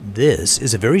This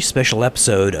is a very special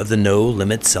episode of the No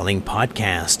Limit Selling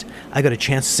Podcast. I got a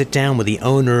chance to sit down with the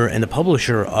owner and the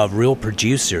publisher of Real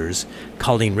Producers,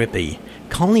 Colleen Rippey.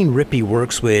 Colleen Rippey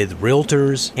works with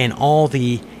realtors and all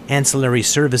the ancillary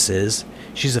services.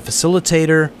 She's a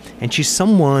facilitator, and she's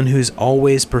someone who's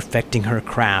always perfecting her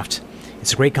craft.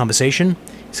 It's a great conversation.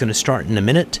 It's going to start in a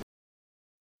minute.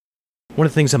 One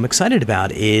of the things I'm excited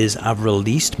about is I've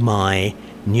released my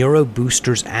Neuro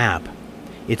Boosters app.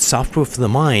 It's software for the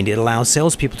mind. It allows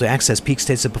salespeople to access peak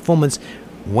states of performance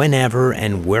whenever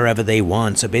and wherever they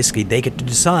want. So basically, they get to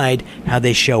decide how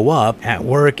they show up at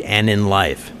work and in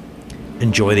life.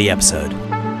 Enjoy the episode.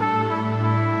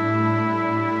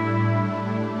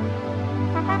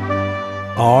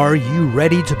 Are you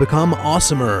ready to become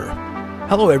awesomer?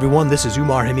 Hello, everyone. This is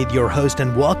Umar Hamid, your host,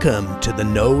 and welcome to the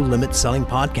No Limit Selling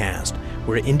Podcast,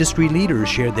 where industry leaders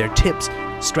share their tips,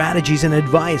 strategies, and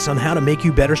advice on how to make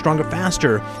you better, stronger,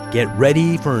 faster. Get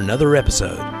ready for another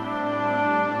episode. The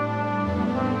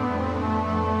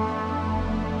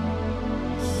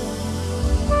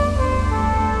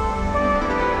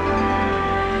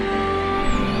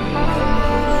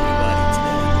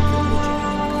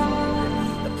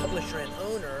publisher and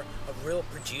owner of Real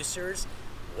Producers,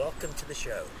 welcome to the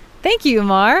show. Thank you,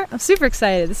 Umar. I'm super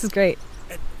excited. This is great.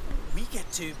 And we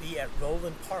get to be at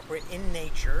Roland Park. We're in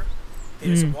nature.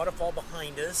 There's a waterfall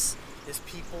behind us. There's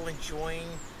people enjoying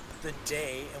the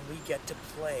day, and we get to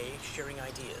play, sharing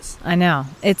ideas. I know.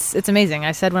 It's amazing.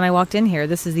 I said when I walked in here,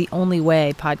 this is the only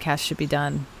way podcasts should be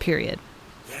done, period.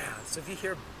 Yeah, so if you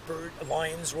hear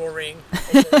lions roaring,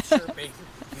 or birds chirping,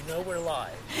 you know we're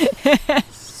live.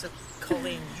 So,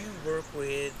 Colleen, you work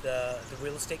with the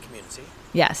real estate community.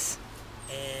 Yes.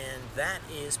 And that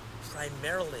is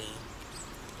primarily,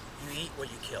 you eat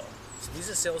what you kill. So these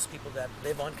are salespeople that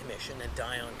live on commission and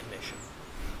die on commission.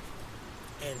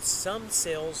 And some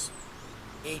sales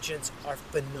agents are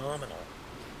phenomenal,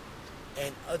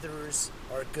 and others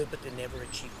are good, but they never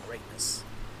achieve greatness.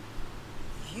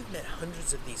 You've met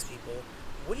hundreds of these people.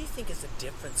 What do you think is the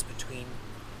difference between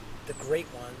the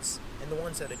great ones and the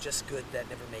ones that are just good that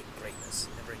never make greatness,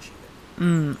 never achieve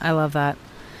it? I love that.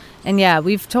 And yeah,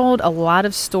 we've told a lot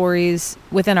of stories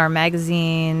within our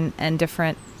magazine and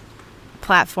different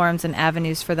platforms and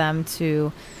avenues for them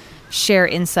to share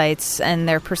insights and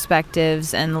their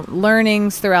perspectives and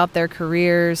learnings throughout their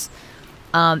careers.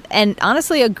 And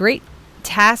honestly, a great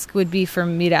task would be for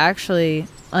me to actually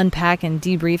unpack and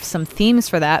debrief some themes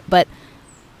for that. But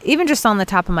even just on the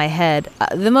top of my head,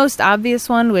 the most obvious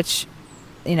one, which,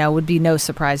 would be no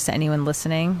surprise to anyone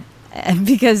listening,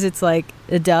 because it's like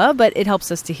a duh, but it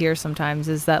helps us to hear sometimes,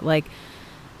 is that like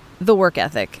the work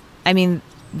ethic. I mean,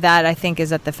 that I think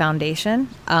is at the foundation.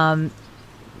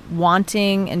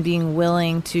 Wanting and being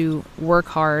willing to work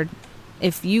hard.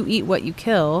 If you eat what you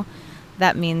kill,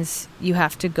 that means you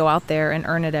have to go out there and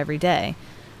earn it every day.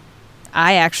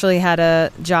 I actually had a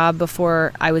job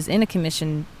before I was in a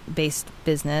commission-based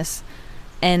business,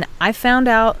 and I found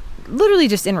out, literally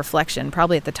just in reflection,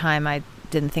 probably at the time I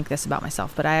didn't think this about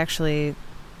myself, but I actually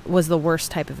was the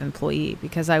worst type of employee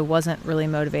because I wasn't really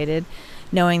motivated,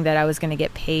 knowing that I was going to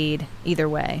get paid either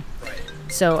way. Right.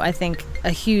 So I think a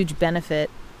huge benefit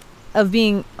of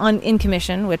being in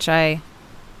commission, which I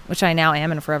now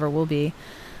am and forever will be,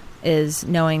 is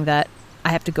knowing that I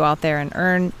have to go out there and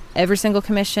earn every single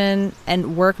commission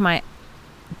and work my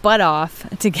butt off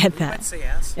to get that. Might say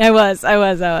yes. I was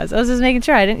just making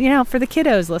sure I didn't, for the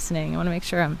kiddos listening, I want to make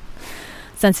sure I'm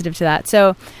sensitive to that.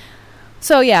 So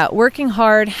yeah, working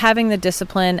hard, having the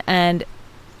discipline, and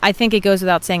I think it goes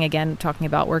without saying, again, talking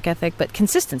about work ethic, but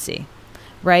consistency,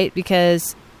 right?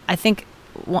 Because I think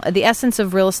the essence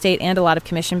of real estate and a lot of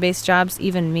commission-based jobs,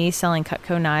 even me selling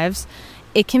Cutco knives,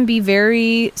 it can be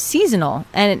very seasonal,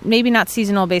 and maybe not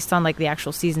seasonal based on like the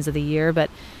actual seasons of the year, but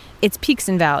it's peaks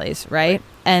and valleys, right?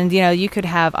 And, you could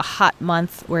have a hot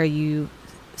month where you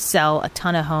sell a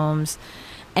ton of homes,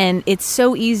 and it's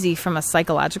so easy from a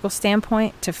psychological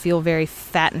standpoint to feel very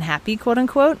fat and happy, quote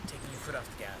unquote. Taking your foot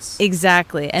off the gas.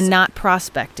 Exactly, and not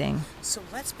prospecting. So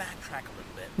let's backtrack a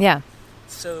little bit. Yeah.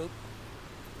 So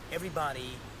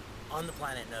everybody on the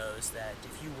planet knows that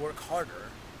if you work harder,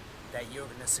 that you're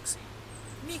going to succeed.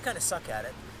 You kind of suck at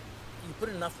it. You put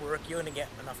in enough work, you're going to get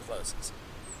enough closes.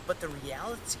 But the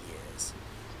reality is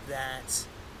that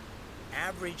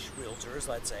average realtors,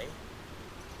 let's say,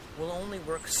 will only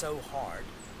work so hard,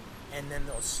 and then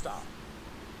they'll stop.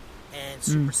 And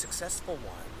super successful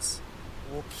ones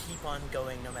will keep on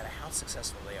going no matter how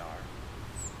successful they are.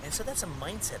 And so that's a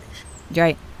mindset issue.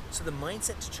 Right. So the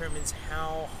mindset determines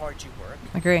how hard you work.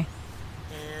 Agree.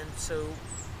 And so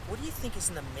what do you think is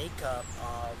in the makeup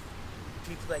of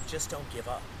people that just don't give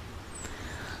up?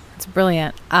 It's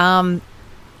brilliant. From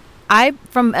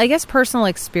I guess personal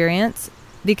experience,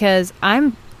 because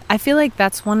I feel like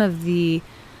that's one of the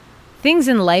things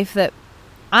in life that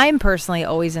I'm personally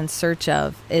always in search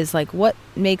of, is like what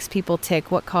makes people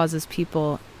tick, what causes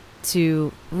people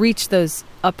to reach those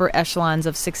upper echelons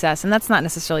of success. And that's not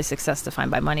necessarily success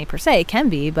defined by money per se. It can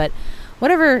be, but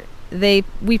whatever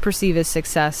we perceive as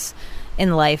success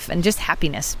in life, and just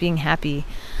happiness, being happy.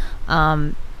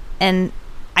 And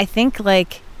I think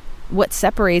like what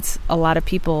separates a lot of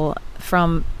people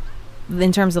from,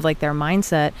 in terms of like their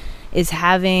mindset, is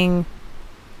having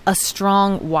a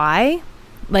strong why,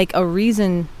 like a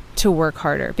reason to work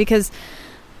harder. Because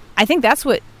I think that's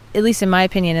what, at least in my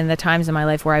opinion, in the times in my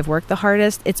life where I've worked the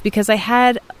hardest, it's because I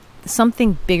had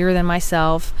something bigger than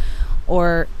myself,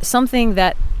 or something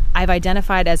that I've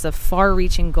identified as a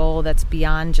far-reaching goal that's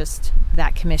beyond just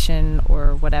that commission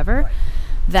or whatever,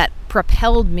 that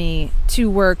propelled me to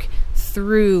work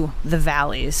through the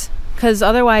valleys. Because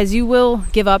otherwise you will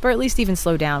give up, or at least even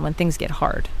slow down when things get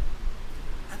hard.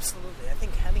 Absolutely. I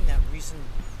think having that reason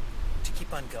to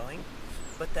keep on going,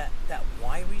 but that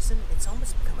why reason, it's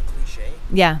almost become a cliche.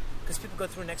 Yeah. Because people go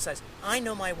through an exercise, I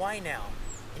know my why now,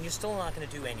 and you're still not going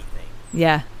to do anything.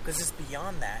 Yeah. Because it's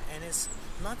beyond that, and it's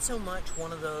not so much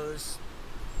one of those,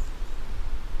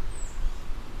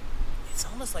 it's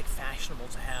almost like fashionable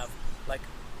to have like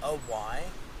a why,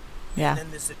 yeah, and then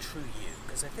there's a true you.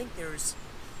 Because I think there's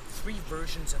 3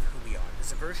 versions of who we are.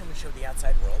 There's a version we show the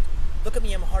outside world. Look at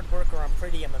me, I'm a hard worker, I'm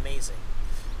pretty, I'm amazing.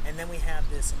 And then we have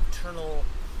this internal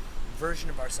version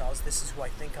of ourselves, this is who I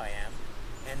think I am.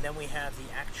 And then we have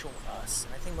the actual us.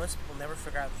 And I think most people never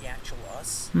figure out the actual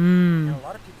us. And a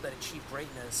lot of people that achieve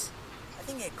greatness, I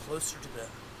think, get closer to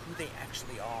who they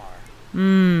actually are.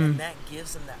 And that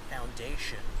gives them that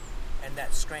foundation and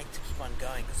that strength to keep on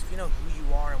going. Because if you know who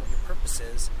you are and what your purpose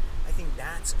is, I think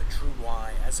that's a true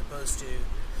why, as opposed to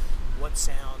what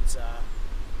sounds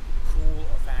cool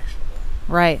or fashionable.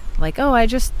 Right. Like, oh,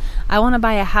 I want to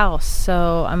buy a house,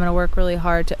 so I'm going to work really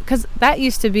hard to, because that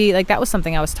used to be like, that was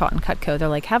something I was taught in Cutco. They're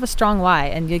like, have a strong why.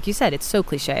 And like you said, it's so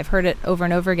cliche. I've heard it over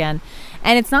and over again.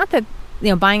 And it's not that,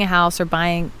 buying a house or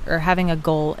having a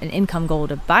goal, an income goal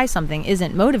to buy something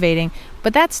isn't motivating,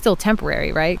 but that's still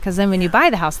temporary, right? Because then when you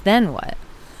buy the house, then what?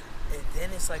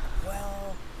 Then it's like,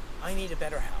 well, I need a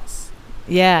better house.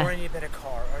 Yeah. Or I need a better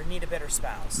car, or I need a better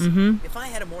spouse. Mm-hmm. If I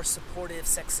had a more supportive,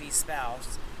 sexy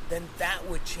spouse, then that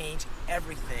would change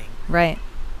everything. Right.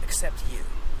 Except you.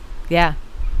 Yeah.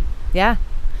 Yeah.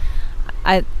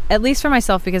 At least for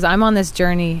myself, because I'm on this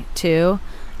journey too,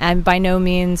 and by no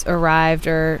means arrived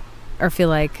or feel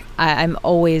like I'm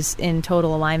always in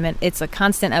total alignment. It's a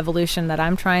constant evolution that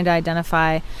I'm trying to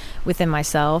identify within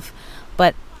myself.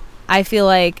 But I feel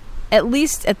like, at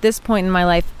least at this point in my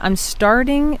life, I'm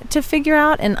starting to figure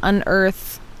out and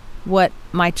unearth what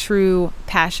my true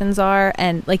passions are.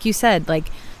 And like you said, like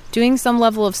doing some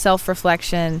level of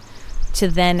self-reflection to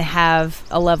then have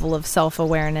a level of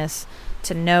self-awareness,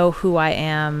 to know who I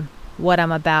am, what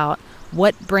I'm about,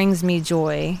 what brings me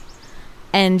joy,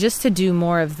 and just to do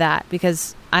more of that.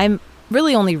 Because I'm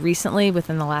really only recently,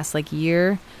 within the last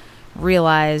year,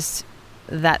 realized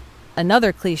that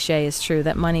another cliche is true,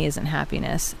 that money isn't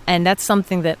happiness. And that's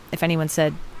something that if anyone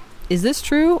said, is this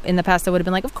true? In the past, I would have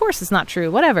been like, of course it's not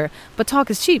true, whatever. But talk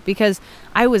is cheap, because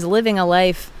I was living a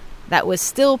life that was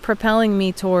still propelling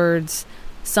me towards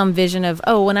some vision of,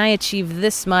 oh, when I achieve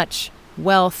this much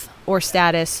wealth or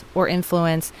status or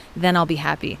influence, then I'll be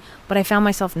happy. But I found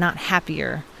myself not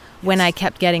happier when I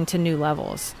kept getting to new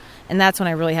levels. And that's when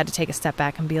I really had to take a step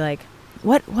back and be like,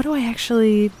 what do I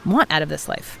actually want out of this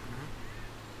life?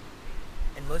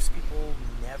 And most people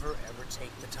never ever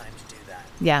take the time to do that.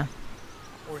 Yeah.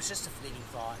 Or it's just a fleeting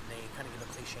thought and they kind of give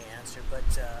a cliche answer.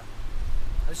 But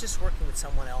I was just working with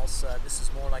someone else. This is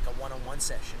more like a one-on-one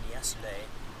session yesterday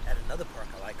at another park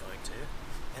I like going to.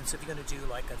 And so if you're going to do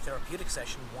like a therapeutic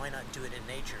session, why not do it in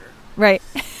nature? Right.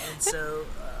 And so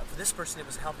for this person, it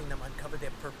was helping them uncover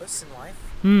their purpose in life,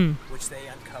 which they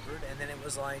uncovered. And then it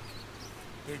was like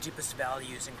their deepest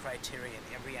values and criteria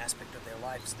in every aspect of their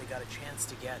life. So they got a chance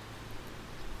to get,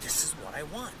 this is what I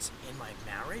want in my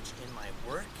marriage, in my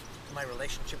work, in my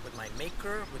relationship with my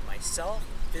maker, with myself,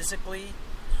 physically.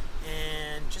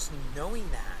 And just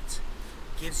knowing that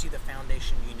gives you the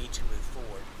foundation you need to move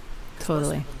forward.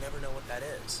 Totally. Most people never know what that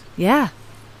is. Yeah.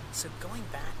 So going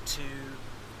back to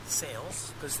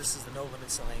sales, because this is the No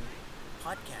Limit Selling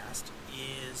podcast,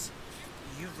 is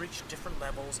you've reached different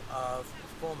levels of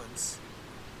performance.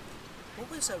 What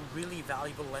was a really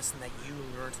valuable lesson that you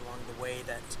learned along the way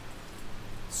that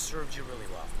served you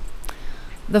really well?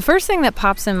 The first thing that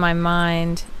pops in my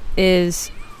mind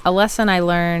is a lesson I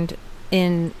learned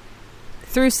in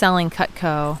through selling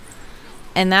Cutco,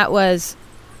 and that was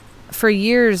for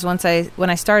years. When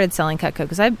I started selling Cutco,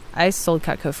 because I sold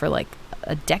Cutco for like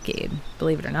a decade,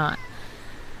 believe it or not.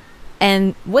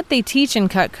 And what they teach in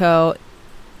Cutco,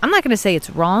 I'm not going to say it's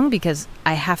wrong, because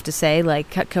I have to say, like,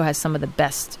 Cutco has some of the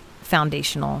best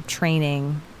foundational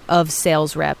training of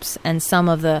sales reps, and some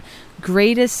of the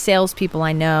greatest salespeople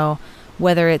I know,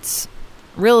 whether it's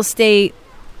real estate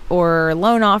or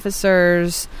loan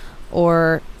officers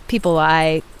or people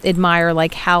I admire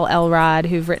like Hal Elrod,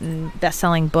 who've written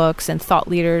best-selling books, and thought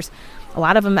leaders. A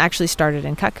lot of them actually started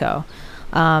in Cutco.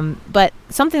 But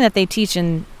something that they teach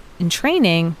in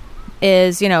training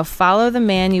is, follow the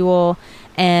manual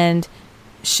and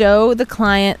show the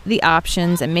client the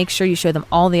options, and make sure you show them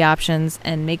all the options,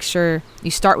 and make sure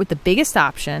you start with the biggest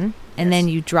option and then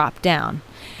you drop down.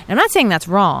 And I'm not saying that's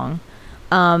wrong,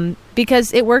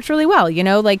 because it worked really well.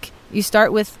 Like, you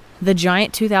start with the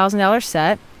giant $2,000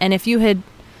 set, and if you had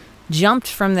jumped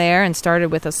from there and started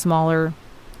with a smaller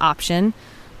option,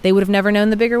 they would have never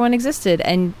known the bigger one existed,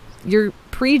 and you're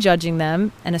prejudging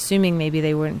them and assuming maybe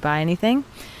they wouldn't buy anything,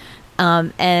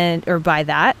 or buy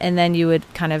that, and then you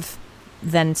would kind of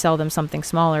then sell them something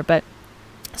smaller. But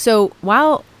so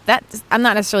while I'm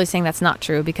not necessarily saying that's not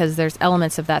true, because there's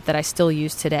elements of that I still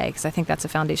use today, because I think that's a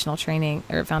foundational training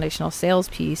or foundational sales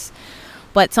piece.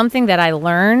 But something that I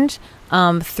learned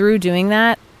through doing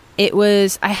that, I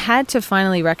had to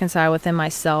finally reconcile within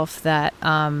myself that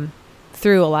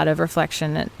through a lot of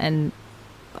reflection and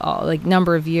like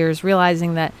number of years,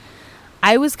 realizing that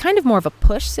I was kind of more of a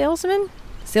push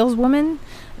saleswoman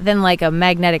than like a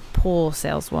magnetic pull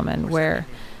saleswoman, where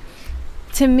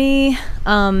to me,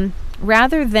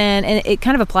 rather than, and it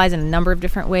kind of applies in a number of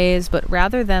different ways, but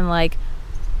rather than like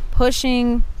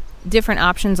pushing different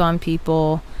options on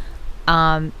people,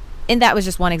 and that was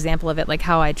just one example of it, like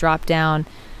how I dropped down,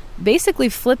 basically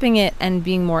flipping it and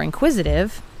being more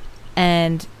inquisitive.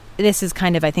 And this is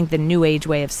kind of, I think, the new age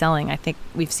way of selling. I think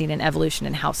we've seen an evolution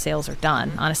in how sales are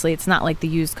done. Honestly, it's not like the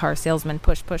used car salesman,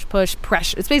 push,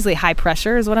 pressure. It's basically high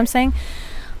pressure is what I'm saying.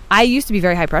 I used to be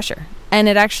very high pressure, and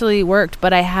it actually worked,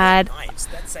 but I had... Nice.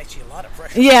 That's actually a lot of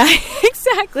pressure. Yeah,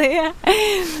 exactly, yeah.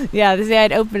 Yeah,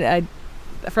 I'd opened...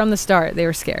 from the start, they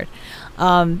were scared.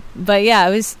 But yeah,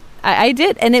 it was... I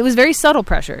did, and it was very subtle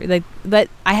pressure. Like, but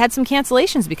I had some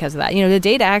cancellations because of that. The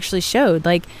data actually showed,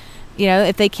 like,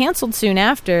 if they canceled soon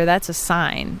after, that's a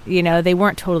sign. They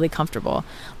weren't totally comfortable.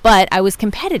 But I was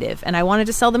competitive, and I wanted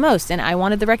to sell the most, and I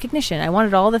wanted the recognition. I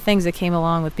wanted all the things that came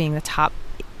along with being the top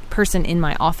person in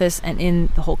my office and in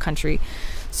the whole country.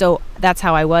 So that's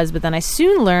how I was. But then I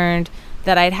soon learned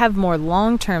that I'd have more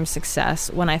long-term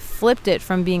success when I flipped it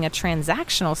from being a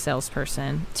transactional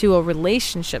salesperson to a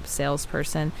relationship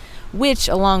salesperson, which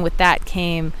along with that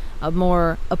came a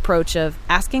more approach of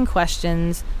asking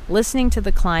questions, listening to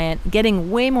the client, getting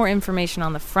way more information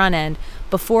on the front end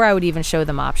before I would even show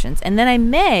them options. And then I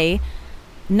may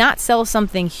not sell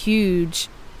something huge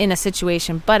in a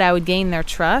situation, but I would gain their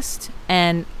trust,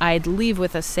 and I'd leave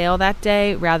with a sale that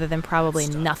day rather than probably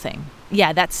nothing.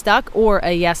 Yeah, that stuck, or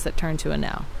a yes that turned to a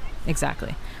no.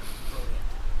 Exactly. Brilliant.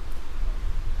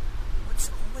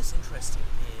 What's always interesting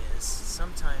is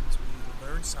sometimes we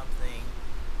learn something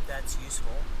that's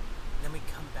useful, and then we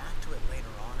come back to it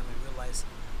later on and we realize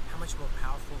how much more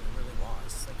powerful it really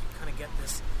was. Like, you kind of get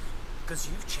this, because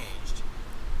you've changed,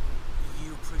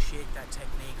 you appreciate that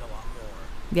technique a lot more.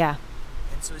 Yeah.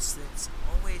 And so it's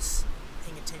always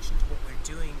paying attention to what we're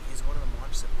doing is one of the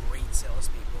marks of great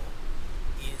salespeople,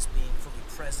 is being fully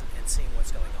present and seeing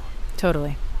what's going on.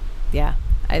 Totally. Yeah.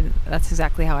 That's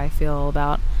exactly how I feel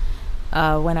about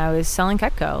when I was selling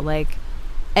Cutco. Like,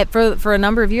 for a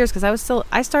number of years, because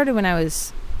I started when I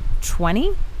was 20.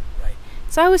 Right.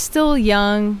 So I was still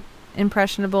young,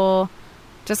 impressionable,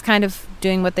 just kind of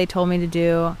doing what they told me to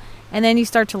do. And then you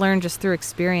start to learn just through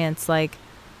experience, like,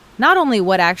 not only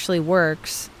what actually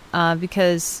works,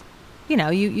 because,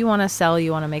 you want to sell,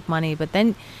 you want to make money, but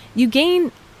then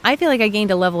I feel like I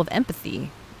gained a level of empathy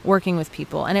working with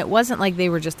people. And it wasn't like they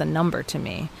were just a number to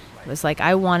me. It was like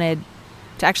I wanted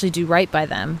to actually do right by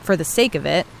them for the sake of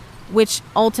it, which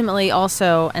ultimately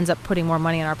also ends up putting more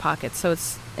money in our pockets. So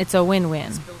it's a win-win.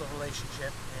 Let's build a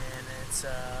relationship, and it's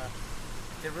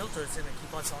the realtor's going to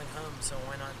keep on selling homes, so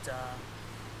why not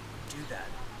do that?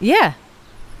 Yeah,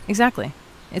 exactly.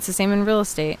 It's the same in real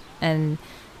estate. And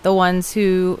the ones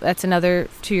who, that's another,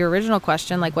 to your original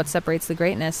question, like what separates the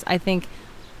greatness, I think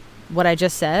what I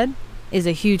just said is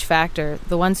a huge factor.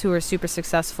 The ones who are super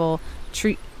successful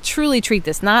truly treat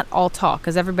this, not all talk,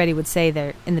 because everybody would say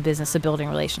they're in the business of building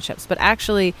relationships, but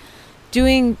actually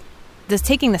taking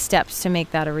the steps to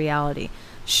make that a reality.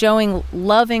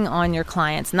 loving on your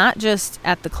clients, not just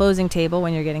at the closing table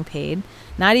when you're getting paid,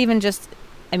 not even just,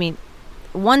 I mean,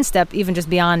 one step even just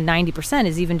beyond 90%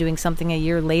 is even doing something a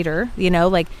year later,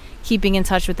 like keeping in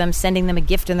touch with them, sending them a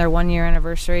gift in their 1-year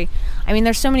anniversary. I mean,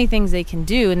 there's so many things they can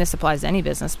do, and this applies to any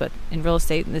business, but in real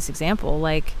estate, in this example,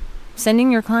 like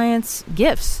sending your clients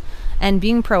gifts and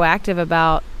being proactive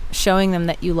about showing them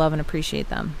that you love and appreciate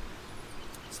them.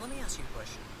 So let me ask you a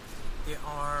question. There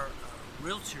are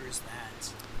realtors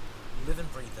that live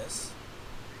and breathe this,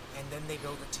 and then they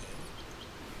build a team,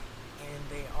 and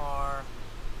they are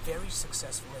very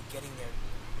successful at getting their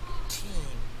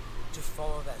team to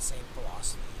follow that same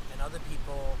philosophy, and other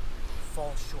people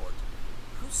fall short.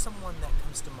 Who's someone that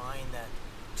comes to mind that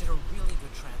did a really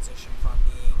good transition from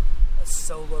being a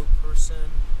solo person,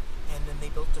 and then they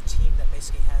built a team that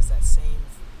basically has that same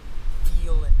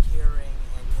feel and caring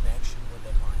and connection with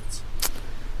their clients?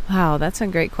 Wow, that's a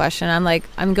great question.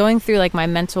 I'm going through like my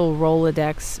mental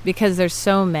Rolodex because there's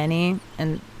so many,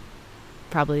 and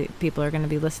probably people are going to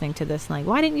be listening to this and like,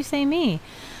 why didn't you say me?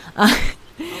 I'm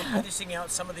editing out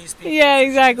some of these people. Yeah,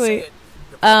 exactly.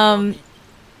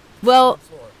 Well,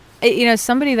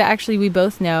 somebody that actually we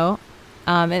both know,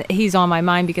 and he's on my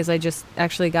mind because I just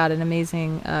actually got an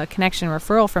amazing connection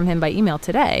referral from him by email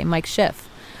today, Mike Schiff.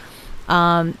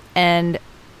 And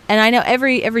I know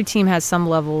every team has some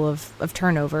level of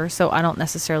turnover, so I don't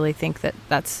necessarily think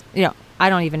that's, I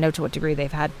don't even know to what degree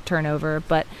they've had turnover,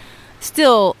 but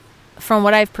still, from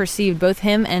what I've perceived, both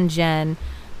him and Jen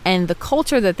and the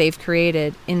culture that they've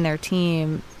created in their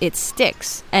team, it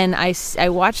sticks. And I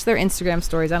watch their Instagram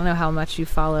stories. I don't know how much you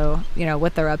follow,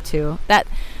 what they're up to.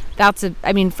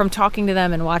 From talking to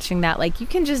them and watching that, like, you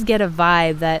can just get a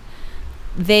vibe that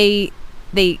they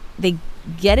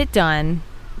get it done.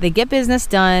 They get business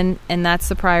done, and that's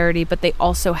the priority, but they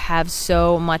also have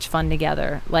so much fun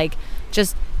together. Like,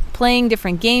 just playing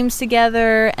different games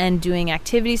together and doing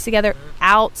activities together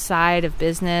outside of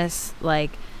business,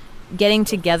 like getting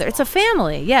together. It's a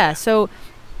family. Yeah. So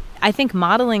I think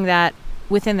modeling that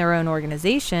within their own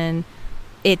organization,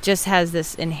 it just has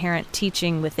this inherent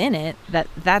teaching within it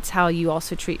that's how you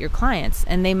also treat your clients,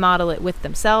 and they model it with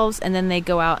themselves, and then they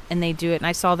go out and they do it. And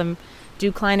I saw them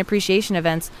do client appreciation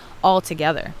events all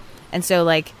together. And so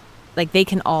like they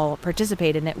can all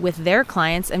participate in it with their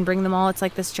clients and bring them all. It's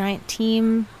like this giant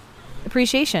team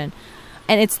appreciation.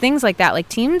 And it's things like that, like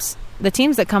the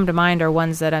teams that come to mind are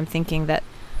ones that I'm thinking that,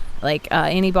 like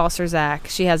Annie Balser-Zach,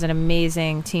 she has an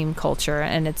amazing team culture,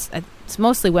 and it's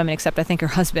mostly women, except I think her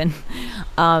husband.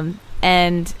 But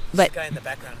the guy in the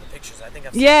background in the pictures, I think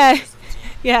I've seen pictures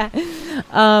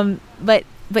of the team.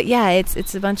 But yeah,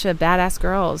 it's a bunch of badass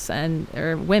girls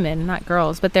or women, not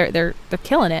girls, but they're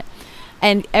killing it.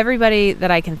 And everybody that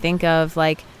I can think of,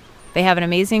 like, they have an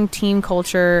amazing team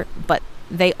culture, but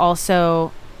they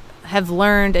also have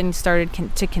learned and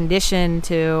started to condition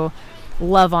to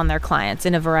love on their clients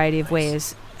in a variety of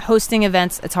ways. Hosting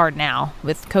events, it's hard now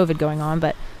with COVID going on,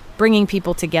 but bringing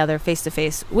people together face to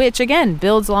face, which again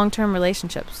builds long-term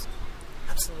relationships.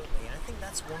 Absolutely, and I think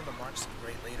that's one of the marks of a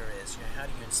great leader is, how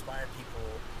do you inspire people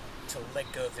to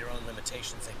let go of their own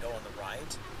limitations and go on the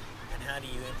ride, and how do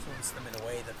you influence them in a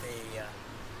way that they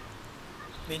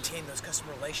maintain those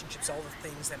customer relationships, all the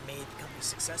things that made the company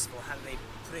successful. How do they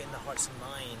put it in the hearts and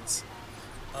minds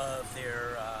of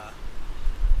their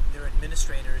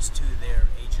administrators to their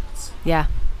agents? Yeah.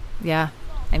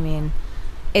 I mean,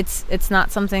 it's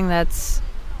not something that's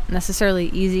necessarily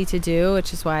easy to do,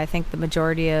 which is why I think the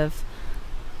majority of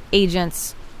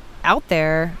agents out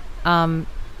there have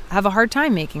a hard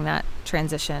time making that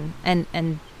transition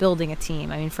and building a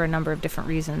team. I mean, for a number of different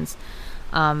reasons.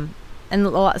 And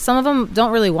some of them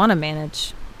don't really want to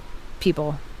manage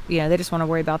people. They just want to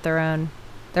worry about their own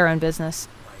business.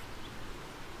 Right.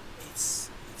 It's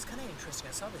kind of interesting.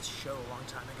 I saw this show a long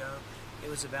time ago. It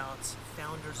was about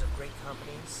founders of great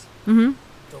companies,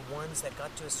 the ones that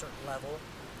got to a certain level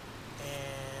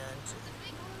and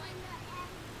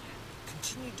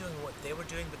continued doing what they were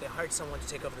doing, but they hired someone to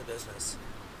take over the business.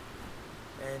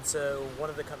 And so one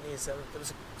of the companies, there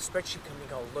was a spreadsheet company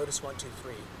called Lotus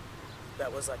 123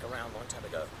 that was like around a long time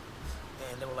ago.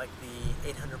 And they were like the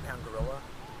 800-pound gorilla.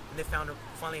 And the founder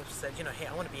finally said, hey,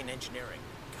 I want to be in engineering,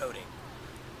 coding.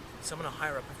 So I'm going to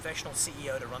hire a professional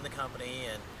CEO to run the company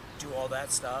and do all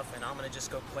that stuff, and I'm going to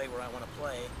just go play where I want to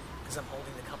play because I'm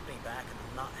holding the company back and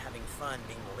I'm not having fun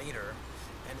being the leader.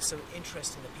 And it's so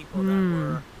interesting, the people that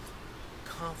were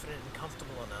confident and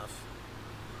comfortable enough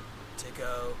to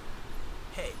go,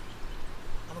 hey,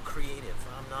 I'm a creative.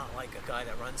 I'm not like a guy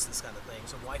that runs this kind of thing,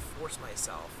 so why force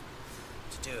myself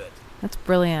to do it? That's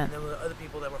brilliant. And there were other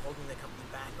people that were holding the company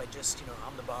back by just,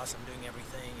 I'm the boss, I'm doing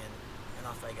everything, and and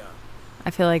off I go.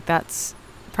 I feel like that's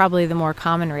probably the more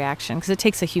common reaction because it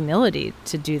takes a humility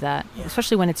to do that, Yeah.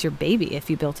 especially when it's your baby if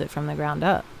you built it from the ground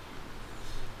up.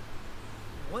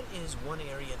 What is one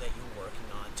area that you're working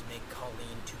on to make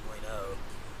Colleen 2.0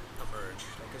 emerge?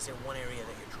 Like, is there one area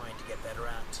that you're trying to get better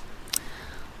at?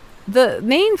 The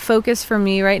main focus for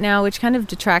me right now, which kind of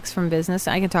detracts from business,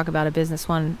 I can talk about a business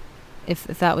one if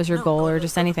that was your No, goal go or to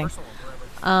just the anything. personal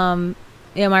one,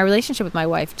 wherever. My relationship with my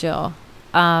wife, Jill.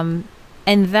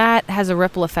 And that has a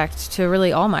ripple effect to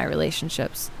really all my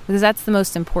relationships because that's the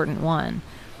most important one.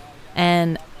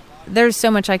 And there's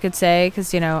so much I could say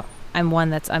because, I'm one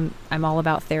that's I'm all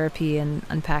about therapy and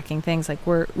unpacking things. Like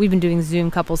we've been doing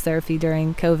Zoom couples therapy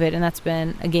during COVID, and that's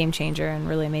been a game changer and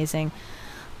really amazing.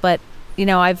 But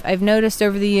I've noticed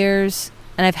over the years,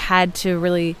 and I've had to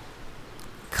really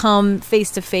come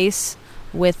face to face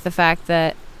with the fact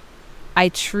that I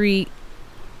treat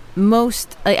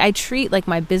like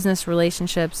my business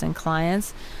relationships and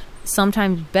clients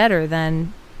sometimes better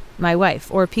than my wife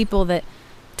or people that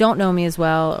don't know me as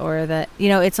well, or that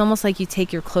it's almost like you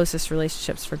take your closest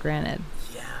relationships for granted.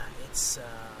 Yeah, it's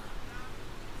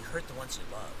you hurt the ones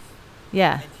you love.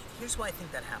 Yeah. And here's why I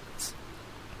think that happens.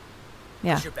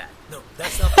 Yeah. 'Cause you're bad. No,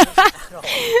 that's not the reason at all.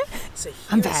 So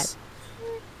I'm bad.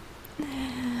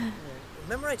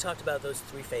 Remember I talked about those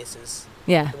three faces?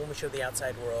 Yeah. The one we show the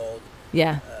outside world,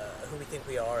 Yeah. who we think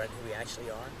we are and who we actually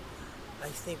are. I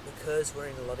think because we're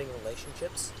in loving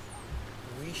relationships,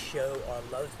 we show our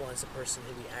loved ones the person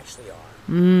who we actually are.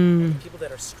 And the people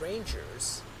that are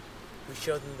strangers, we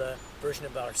show them the version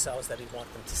of ourselves that we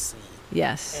want them to see.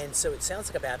 Yes. And so it sounds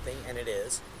like a bad thing, and it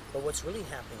is. But what's really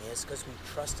happening is because we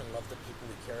trust and love the people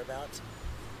we care about,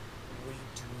 we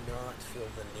do not feel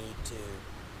the need to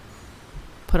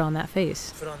Put on that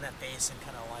face. put on that face and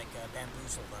kind of like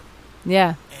bamboozle them.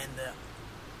 Yeah. And the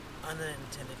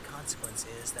unintended consequence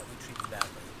is that we treat them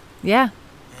badly. Yeah.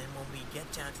 And when we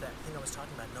get down to that thing I was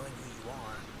talking about, knowing who you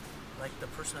are, like the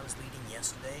person I was leading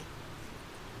yesterday,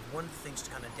 one of the things to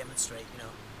kind of demonstrate,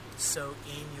 so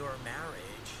in your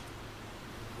marriage,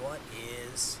 what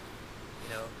is,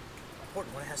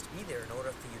 important, what has to be there in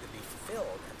order for you to be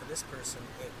fulfilled. And for this person,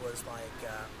 it was like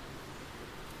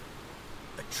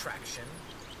attraction,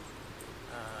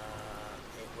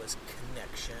 it was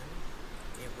connection,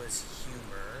 it was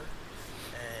humor,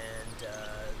 and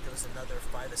there was another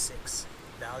 5 or 6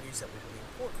 values that were really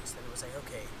important. So then it was like,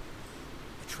 okay,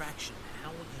 attraction,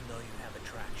 how will you know you have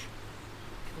attraction?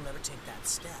 People never take that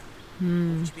step.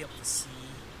 What would you be able to see,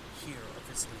 hear, or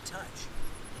physically touch?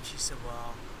 And she said,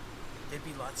 well, there'd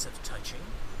be lots of touching.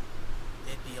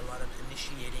 There'd be a lot of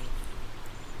initiating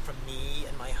from me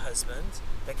and my husband,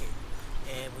 Becky,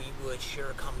 and we would share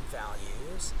common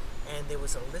values. And there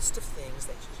was a list of things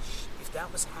that, if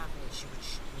that was happening, she would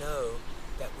know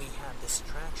that we have this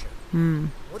attraction.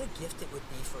 What a gift it would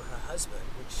be for her husband,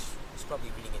 which is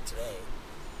probably reading it today,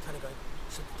 kind of going,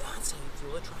 so that's how you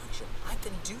feel attraction. I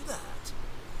can do that.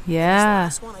 Yeah.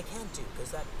 This last one I can't do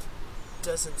because that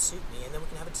doesn't suit me, and then we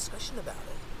can have a discussion about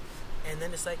it. And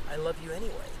then it's like, I love you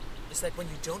anyway. It's like when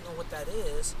you don't know what that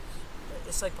is,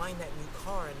 it's like buying that new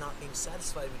car and not being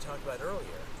satisfied, we talked about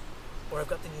earlier. Or I've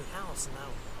got the new house, and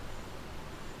now,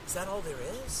 is that all there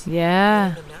is?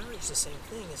 Yeah. And in marriage, the same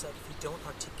thing. It's like if you don't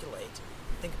articulate,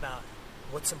 think about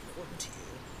what's important to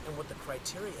you and what the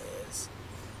criteria is,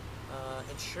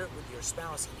 and share it with your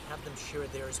spouse and have them share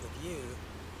theirs with you,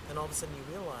 and all of a sudden you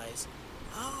realize,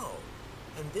 oh,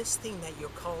 and this thing that you're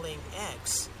calling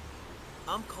X,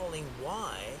 I'm calling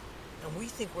Y, and we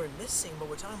think we're missing, but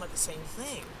we're talking about the same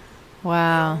thing.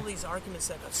 Wow. And all these arguments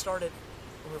that got started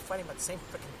when we were fighting about the same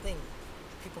freaking thing,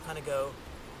 people kind of go,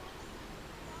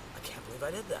 I can't believe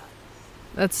I did that.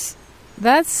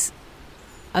 That's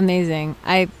amazing.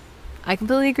 I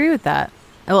completely agree with that.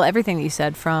 Well, everything that you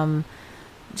said, from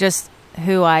just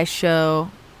who I show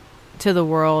to the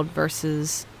world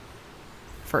versus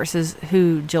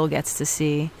who Jill gets to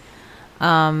see.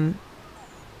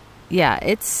 Yeah,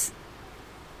 it's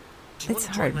Do you want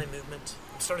to hard. join my movement?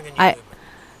 I'm starting a new I movement.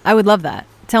 I would love that.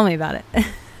 Tell me about it.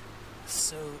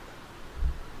 So,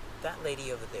 that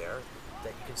lady over there that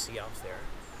you can see off there,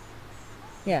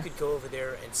 Yeah. you could go over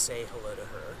there and say hello to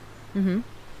her. Mm-hmm.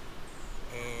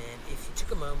 And if you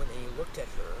took a moment and you looked at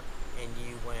her and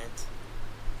you went,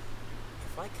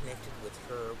 if I connected with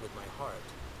her with my heart,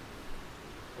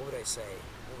 what would I say?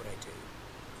 What would I do?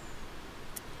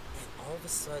 And all of a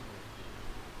sudden,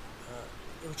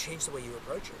 it would change the way you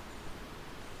approach her.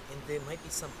 And there might be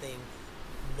something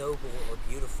noble or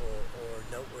beautiful or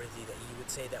noteworthy that you would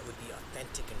say that would be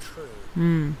authentic and true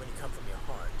when you come from your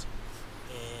heart.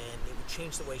 And it would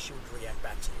change the way she would react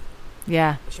back to you.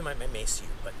 Yeah. She might mace you,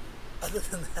 but Other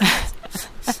than that,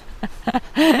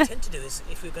 what I tend to do is,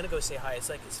 if we're going to go say hi,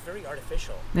 it's very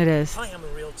artificial. It is. Hi, I'm a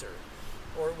realtor,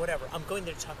 or whatever. I'm going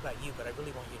there to talk about you, but I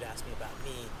really want you to ask me about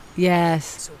me. Yes.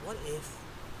 So what if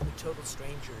we're total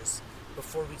strangers?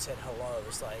 Before we said hello,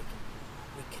 it's like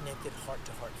we connected heart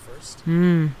to heart first,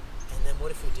 and then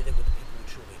what if we did it with the people we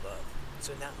truly love?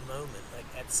 So in that moment, like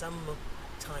at some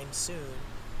time soon,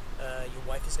 your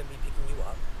wife is going to be picking you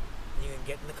up, and you're going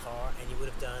to get in the car, and you would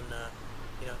have done,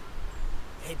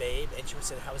 hey babe, and she would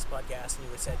have said, how was the podcast? And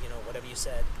you would have said, whatever you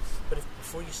said. But if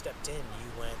before you stepped in, you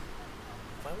went,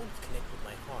 if I wanted to connect with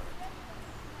my heart,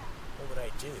 what would I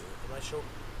do? I'm not sure.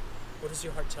 What does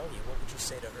your heart tell you? What would you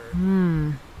say to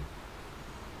her?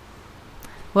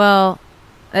 Well,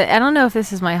 I don't know if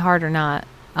this is my heart or not.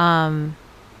 My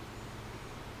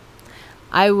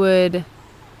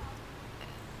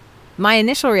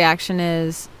initial reaction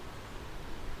is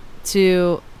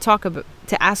to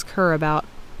ask her about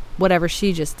whatever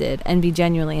she just did and be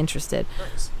genuinely interested.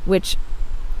 Nice. Which,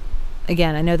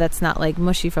 again, I know that's not like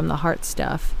mushy from the heart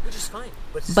stuff. Which is fine.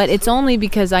 But it's only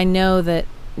because I know that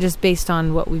just based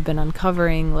on what we've been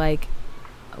uncovering, like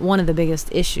one of the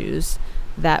biggest issues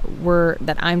that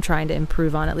I'm trying to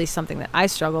improve on, at least something that I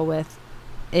struggle with,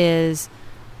 is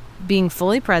being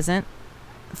fully present,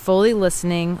 fully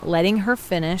listening, letting her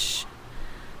finish,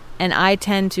 and I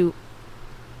tend to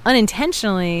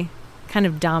unintentionally kind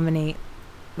of dominate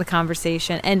the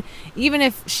conversation. And even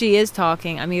if she is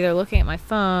talking, I'm either looking at my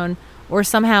phone or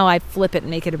somehow I flip it and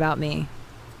make it about me,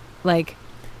 like,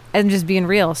 and just being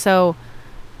real. So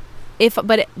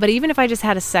but even if I just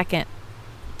had a second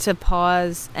to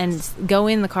pause and go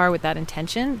in the car with that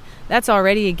intention, that's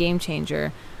already a game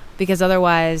changer, because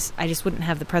otherwise I just wouldn't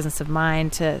have the presence of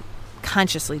mind to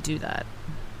consciously do that.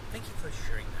 Thank you for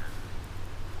sharing that.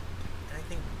 And I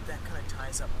think that kind of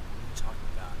ties up what we were talking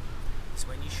about. So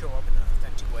when you show up in an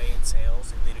authentic way in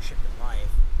sales and leadership in life,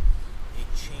 it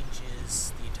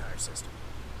changes the entire system.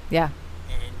 Yeah.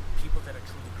 And people that are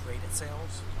truly great at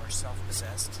sales are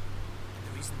self-possessed. And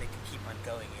the reason they can keep on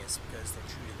going is because they're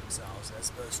true to themselves as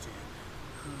opposed to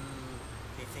who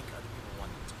they think other people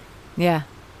want them to be. Yeah.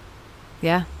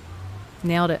 Yeah.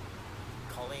 Nailed it.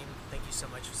 Colleen, thank you so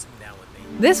much for sitting down with me.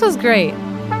 This was great.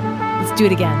 Let's do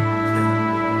it again.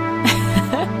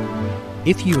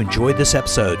 If you enjoyed this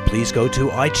episode, please go to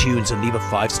iTunes and leave a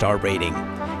 5-star rating.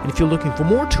 And if you're looking for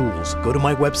more tools, go to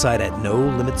my website at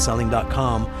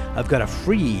nolimitselling.com. I've got a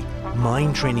free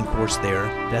mind training course there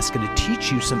that's going to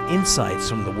teach you some insights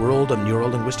from the world of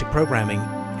neuro-linguistic programming,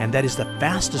 and that is the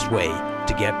fastest way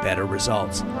to get better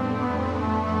results.